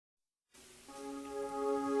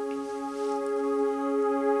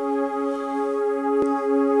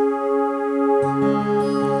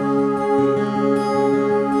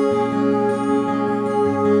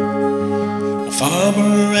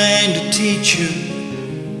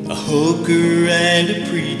a hooker and a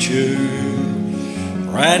preacher,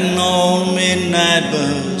 riding on a midnight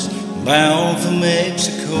bus bound for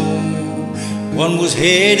Mexico. One was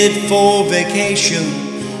headed for vacation,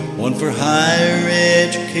 one for higher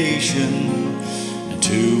education, and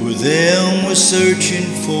two of them were searching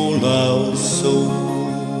for lost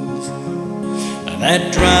souls. And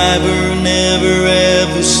that driver never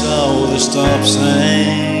ever saw the stop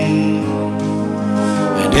sign,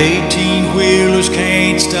 and 18-wheelers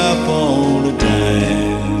can't stop on a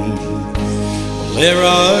dime. Well, there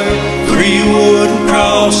are 3 wooden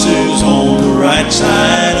crosses on the right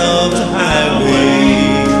side of the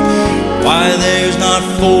highway. Why there's not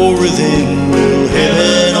 4 of them, well,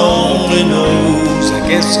 heaven only knows. I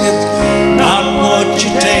guess it's not what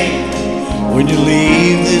you take when you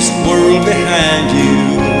leave this world behind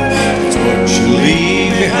you. It's what you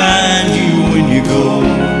leave behind you when you go.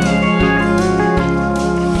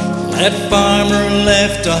 That farmer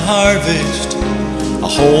left to harvest a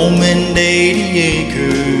home and 80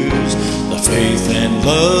 acres, the faith and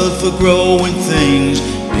love for growing things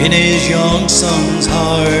in his young son's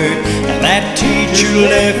heart. And that teacher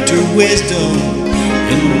left her wisdom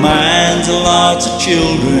in the minds of lots of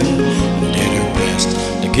children, and did her best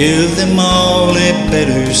to give them all a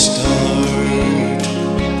better start.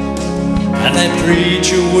 And that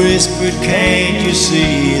preacher whispered, can't you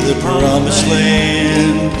see the promised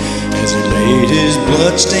land, as he laid his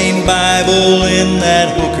bloodstained Bible in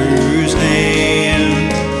that hooker's hand.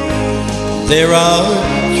 There are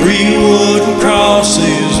 3 wooden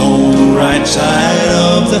crosses on the right side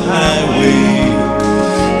of the highway.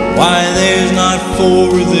 Why there's not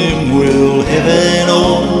 4 of them, well, heaven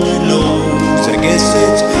only knows. I guess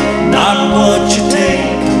it's not what you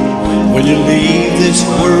take when you leave this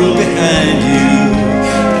world behind you.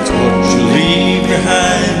 It's what you leave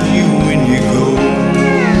behind you when you go.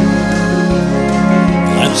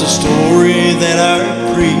 That's a story that our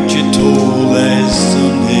preacher told last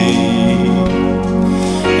Sunday,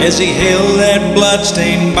 as he held that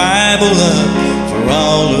bloodstained Bible up for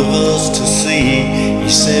all of us to see. He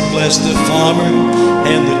said, bless the farmer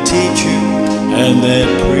and the teacher and that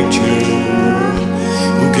preacher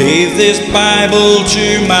who gave this Bible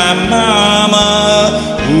to my mama,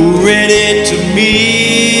 who read it to me.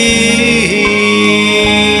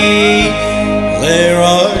 There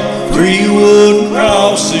are 3 wooden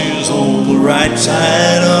crosses on the right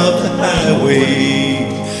side of the highway.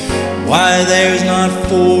 Why there's not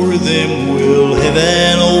 4 of them, well,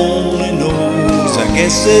 heaven only knows. I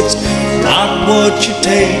guess it's not what you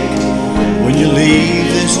take when you leave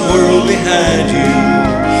this world behind you.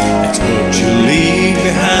 It's what you leave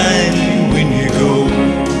behind you when you go.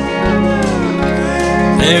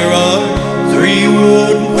 There are 3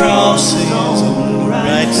 wooden crosses on the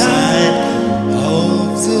right side